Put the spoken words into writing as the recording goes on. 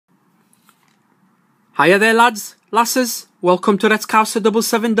Hiya there lads, lasses, welcome to Let's Cowser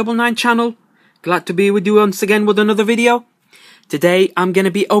 7799 channel. Glad to be with you once again with another video. Today I'm going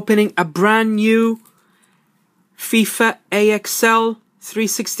to be opening a brand new FIFA AXL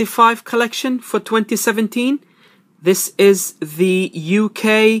 365 collection for 2017. This is the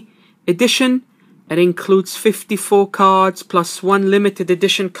UK edition. It includes 54 cards plus one limited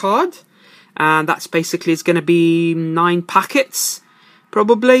edition card. And that's basically it's going to be 9 packets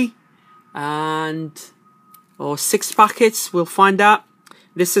probably. Or 6 packets, we'll find out.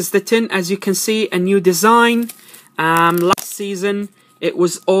 This is the tin, as you can see, a new design. Last season it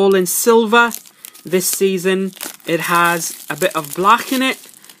was all in silver. This season it has a bit of black in it,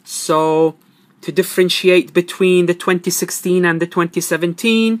 so to differentiate between the 2016 and the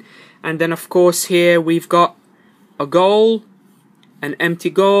 2017. And then of course here we've got a goal, an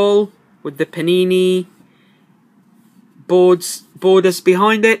empty goal with the Panini borders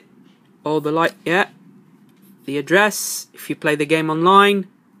behind it. All the light, yeah. The address, if you play the game online.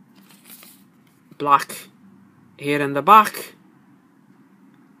 Black here in the back.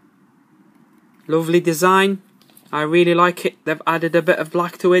 Lovely design. I really like it. They've added a bit of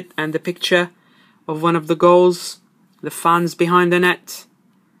black to it, and the picture of one of the goals, the fans behind the net,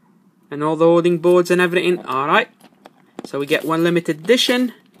 and all the holding boards and everything. Alright. So we get one limited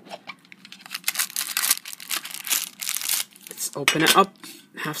edition. Let's open it up.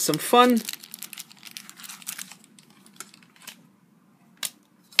 Have some fun.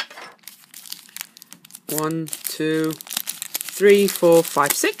 One, two, three, four,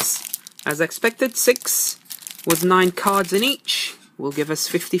 five, 6. As expected, 6 with 9 cards in each will give us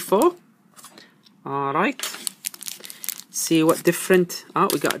 54. Alright. See what different. Oh,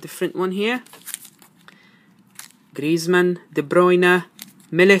 we got a different one here. Griezmann, De Bruyne,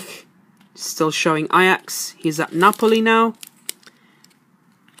 Milik. Still showing Ajax. He's at Napoli now.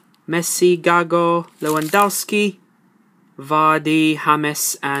 Messi, Gago, Lewandowski, Vardy,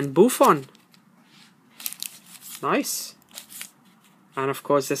 James and Buffon. Nice. And of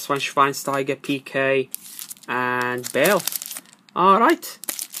course this one, Schweinsteiger, PK and Bale. Alright.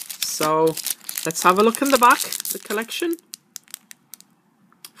 So let's have a look in the back. The collection.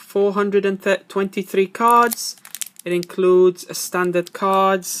 423 cards. It includes a standard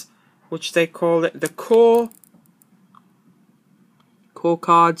cards, which they call it the core. Core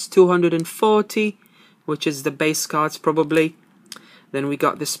cards 240, which is the base cards probably. Then we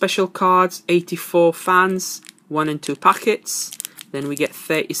got the special cards, 84 fans, 1 and 2 packets. Then we get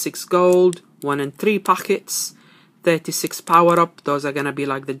 36 gold, 1 and 3 packets. 36 power up, those are gonna be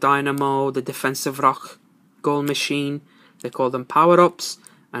like the dynamo, the defensive rock, goal machine. They call them power ups,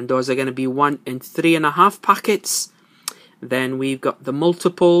 and those are gonna be 1 and 3.5 packets. Then we've got the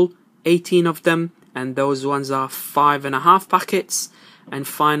multiple, 18 of them, and those ones are 5.5 packets. And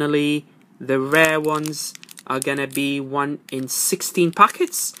finally, the rare ones are going to be 1 in 16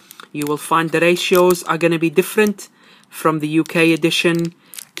 packets. You will find the ratios are going to be different from the UK edition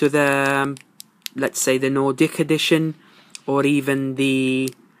to the, let's say, the Nordic edition, or even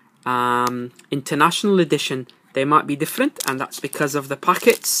the international edition. They might be different, and that's because of the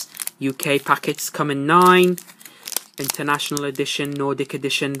packets. UK packets come in 9. International edition, Nordic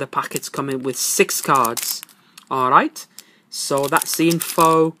edition, the packets come in with 6 cards. Alright. So that's the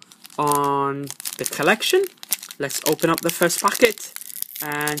info on the collection. Let's open up the first packet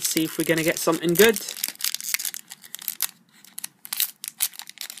and see if we're going to get something good.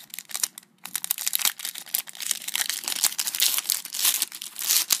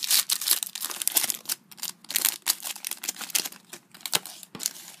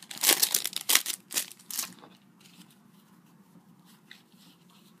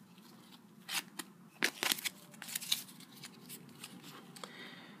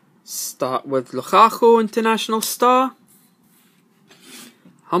 Start with Lukaku, international star.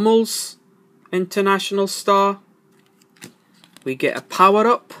 Hummels, international star. We get a power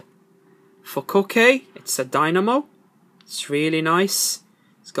up for Koke. It's a dynamo. It's really nice.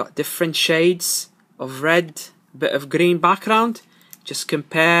 It's got different shades of red, a bit of green background. Just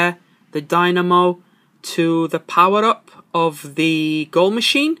compare the dynamo to the power up of the goal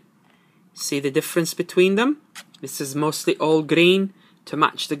machine. See the difference between them? This is mostly all green to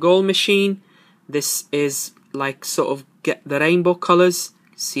match the goal machine. This is like sort of get the rainbow colors.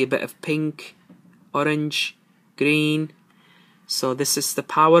 See a bit of pink, orange, green. So this is the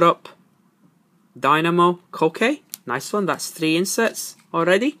power up dynamo Koke. Nice one. That's 3 inserts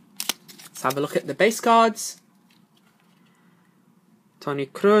already. Let's have a look at the base cards. Toni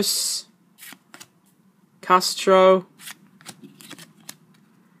Kroos, Castro,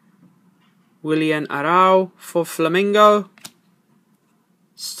 Willian Arau for Flamengo,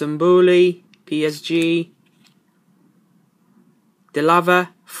 Stambouli, PSG. De Lava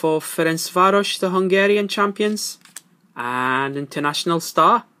for Ferencváros, the Hungarian champions. And international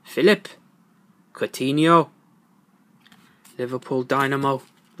star, Philip Coutinho. Liverpool Dynamo.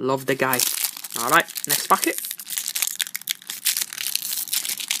 Love the guy. Alright, next packet.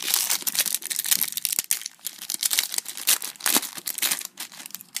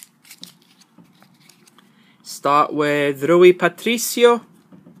 Start with Rui Patricio,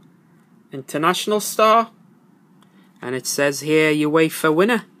 international star, and it says here UEFA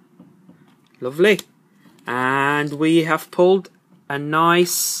winner. Lovely. And we have pulled a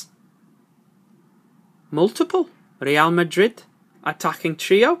nice multiple Real Madrid attacking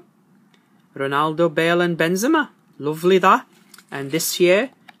trio, Ronaldo, Bale and Benzema. Lovely that. And this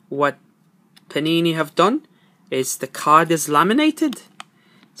year what Panini have done is the card is laminated,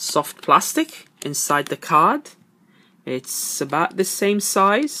 soft plastic inside the card. It's about the same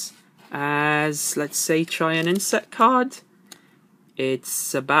size as, let's say, try an insert card.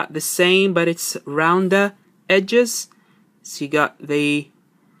 It's about the same, but it's rounder edges. So you got the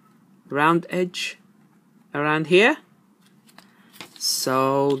round edge around here.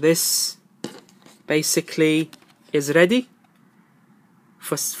 So this basically is ready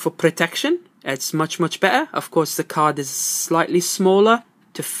for protection. It's much better. Of course, the card is slightly smaller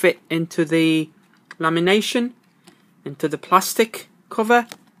to fit into the lamination, into the plastic cover.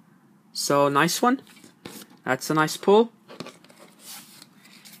 So nice one. That's a nice pull.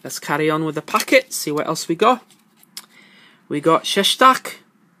 Let's carry on with the packet, see what else we got. We got Šešták,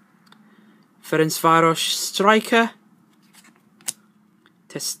 Ferencváros striker,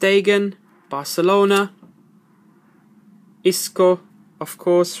 Ter Stegen, Barcelona, Isco, of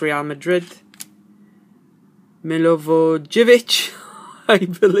course, Real Madrid, Milovojevic, I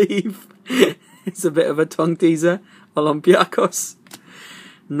believe, it's a bit of a tongue teaser, Olympiacos,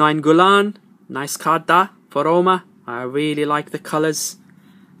 Nainggolan, nice card that for Roma. I really like the colours.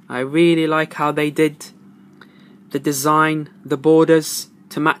 I really like how they did the design, the borders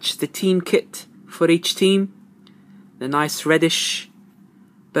to match the team kit for each team. The nice reddish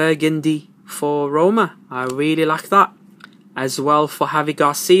burgundy for Roma. I really like that. As well for Javi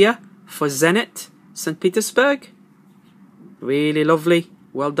Garcia for Zenit St. Petersburg. Really lovely.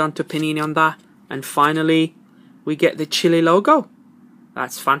 Well done to Panini on that. And finally, we get the Chile logo.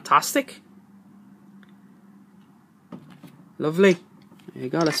 That's fantastic. Lovely. There you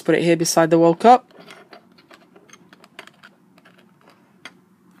go. Let's put it here beside the World Cup.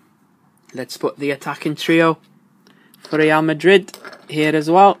 Let's put the attacking trio for Real Madrid here as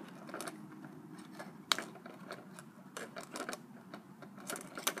well.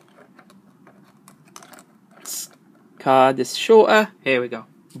 This card is shorter. Here we go.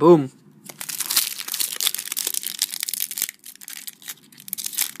 Boom.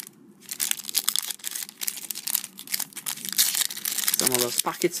 Some of those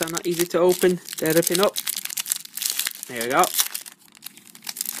packets are not easy to open. They're ripping up. There we go.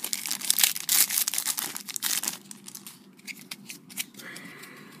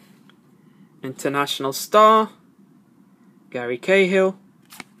 International star, Gary Cahill.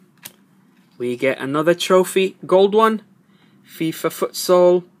 We get another trophy, gold one, FIFA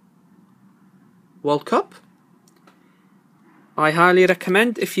Futsal World Cup. I highly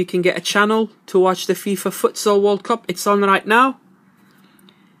recommend, if you can get a channel, to watch the FIFA Futsal World Cup. It's on right now.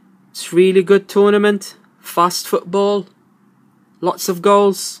 It's really good tournament, fast football, lots of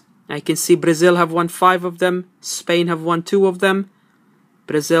goals. I can see Brazil have won 5 of them, Spain have won 2 of them.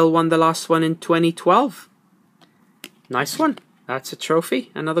 Brazil won the last one in 2012. Nice one. That's a trophy,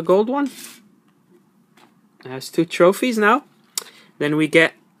 another gold one. There's 2 trophies now. Then we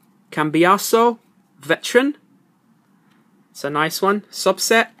get Cambiaso, veteran. It's a nice one.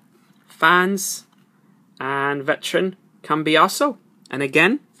 Subset, fans, and veteran Cambiaso. And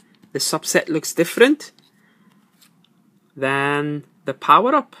again, the subset looks different than the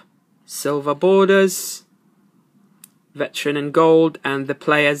power-up. Silver borders, veteran in gold, and the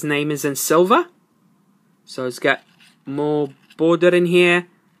player's name is in silver. So it's got more border in here,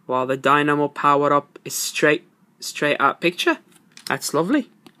 while the Dynamo power-up is straight out picture. That's lovely.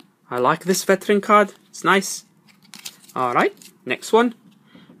 I like this veteran card. It's nice. Alright, next one.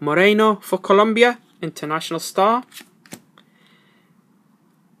 Moreno for Colombia, international star.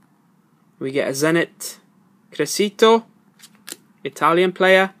 We get a Zenit Crescito, Italian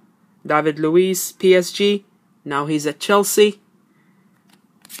player. David Luiz, PSG. Now he's at Chelsea.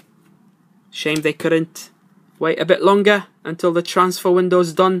 Shame they couldn't wait a bit longer until the transfer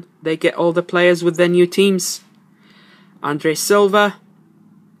window's done. They get all the players with their new teams. Andre Silva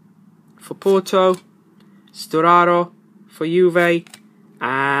for Porto. Sturaro for Juve.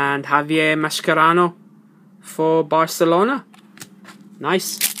 and Javier Mascherano for Barcelona.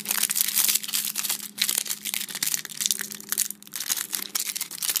 Nice.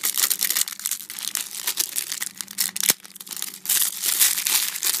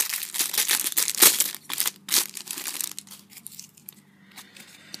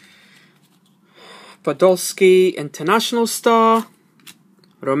 Podolski, International Star.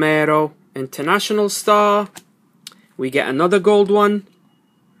 Romero, International Star. We get another gold one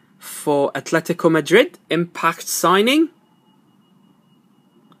for Atletico Madrid. Impact signing.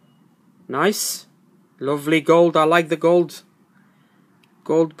 Nice. Lovely gold. I like the gold.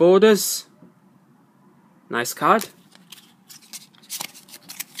 Gold borders. Nice card.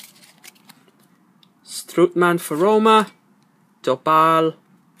 Strootman for Roma. Topal,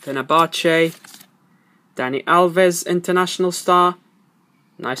 Fenerbahce. Dani Alves, International Star.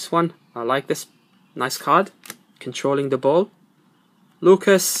 Nice one. I like this. Nice card. Controlling the ball.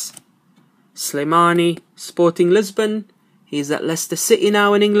 Lucas Slimani, Sporting Lisbon. He's at Leicester City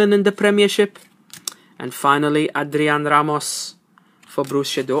now in England in the Premiership. And finally, Adrian Ramos for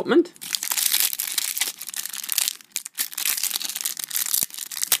Borussia Dortmund.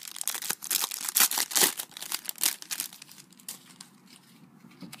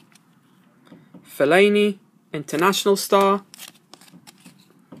 Fellaini, International Star.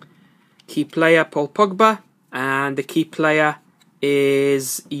 Key player Paul Pogba, and the key player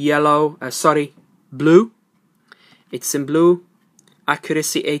is blue. It's in blue.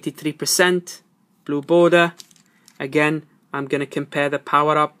 Accuracy 83%. Blue border. Again, I'm going to compare the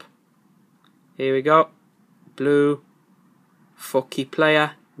power up. Here we go. Blue for key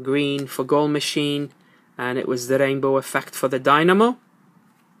player, green for goal machine, and it was the rainbow effect for the dynamo.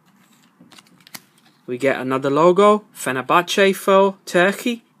 We get another logo, Fenerbahce for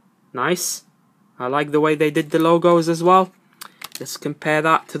Turkey. Nice. I like the way they did the logos as well. Let's compare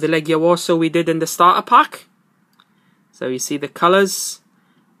that to the Legia Warsaw we did in the starter pack. So you see the colours.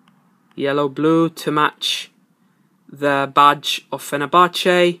 Yellow, blue to match the badge of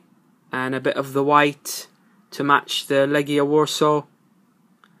Fenerbahce, and a bit of the white to match the Legia Warsaw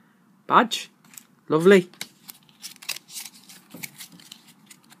badge. Lovely.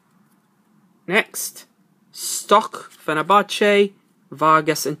 Next, stock Fenerbahce.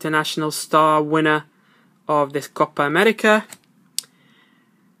 Vargas, International Star, winner of this Copa America.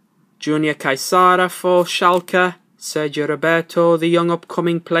 Junior Caesara for Schalke. Sergio Roberto, the young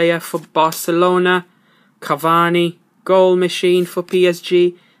upcoming player for Barcelona. Cavani, goal machine for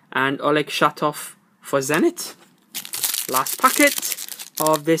PSG. And Oleg Shatov for Zenit. Last packet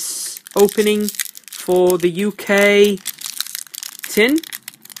of this opening for the UK tin.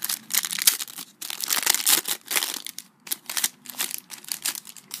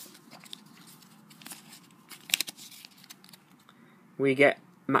 We get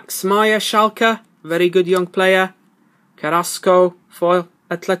Max Meyer, Schalke, very good young player. Carrasco for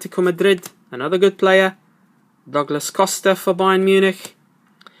Atletico Madrid, another good player. Douglas Costa for Bayern Munich.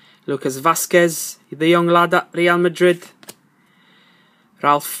 Lucas Vazquez, the young lad at Real Madrid.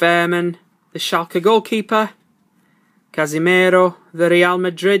 Ralph Fährmann, the Schalke goalkeeper. Casemiro, the Real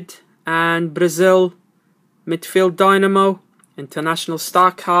Madrid and Brazil midfield dynamo. International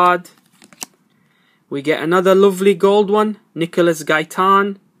Star card. We get another lovely gold one, Nicolas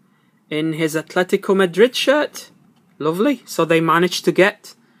Gaitan in his Atletico Madrid shirt. Lovely. So they managed to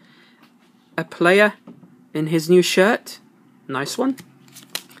get a player in his new shirt. Nice one.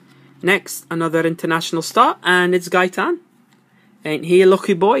 Next, another International Star, and it's Gaitan. Ain't he a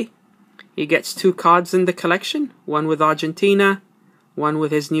lucky boy? He gets 2 cards in the collection, one with Argentina, one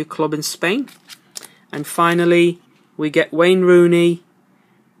with his new club in Spain. And finally, we get Wayne Rooney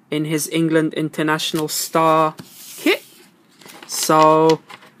in his England International Star kit. So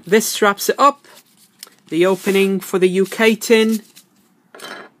this wraps it up. The opening for the UK tin.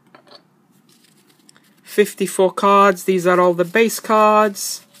 54 cards. These are all the base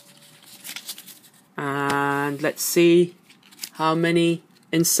cards. And let's see how many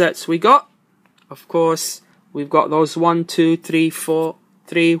inserts we got. Of course, we've got those 1, 2, 3, 4,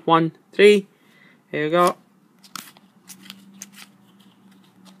 3, 1, 3. Here we go.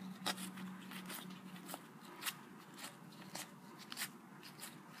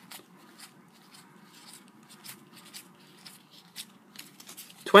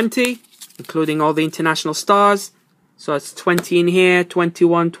 $20, including all the international stars. So it's 20 in here,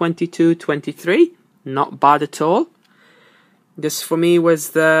 21, 22, 23. Not bad at all. This for me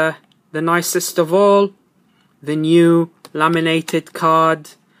was the nicest of all. The new laminated card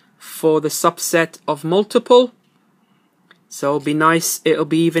for the subset of multiple. So it'll be nice. It'll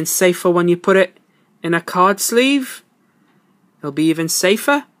be even safer when you put it in a card sleeve. it'll be even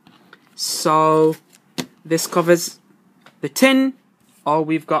safer. So this covers the tin. All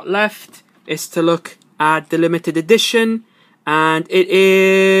we've got left is to look at the limited edition, and it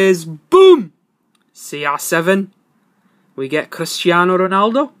is boom, CR7. We get Cristiano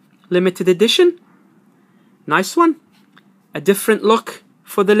Ronaldo limited edition. Nice one. A different look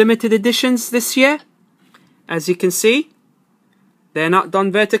for the limited editions this year. As you can see, they're not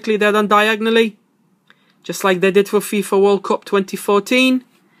done vertically, they're done diagonally, just like they did for FIFA World Cup 2014.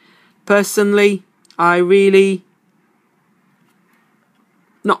 Personally, I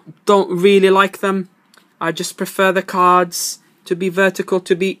don't really like them. I just prefer the cards to be vertical,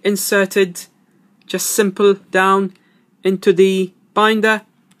 to be inserted just simple down into the binder.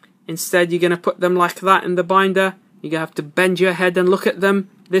 Instead, you're going to put them like that in the binder. You're going to have to bend your head and look at them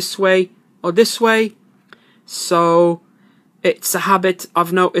this way or this way. So it's a habit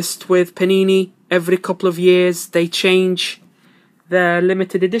I've noticed with Panini. Every couple of years they change their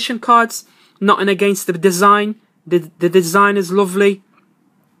limited edition cards. Nothing against the design. The design is lovely.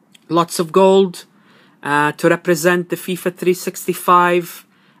 Lots of gold to represent the FIFA 365.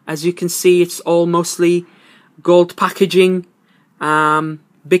 As you can see, it's all mostly gold packaging.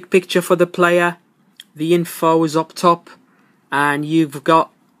 Big picture for the player. The info is up top, and you've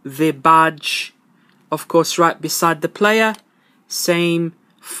got the badge, of course, right beside the player. Same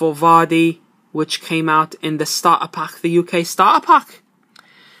for Vardy, which came out in the starter pack, the UK starter pack.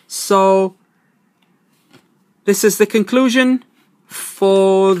 So this is the conclusion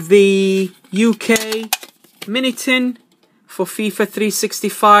for the UK mini tin for FIFA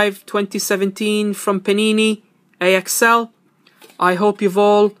 365 2017 from Panini AXL. I hope you've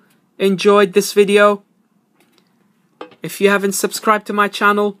all enjoyed this video. If you haven't subscribed to my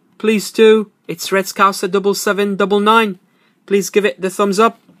channel, please do. It's RedScouser7799. Please give it the thumbs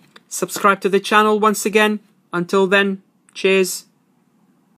up. Subscribe to the channel once again. Until then, cheers.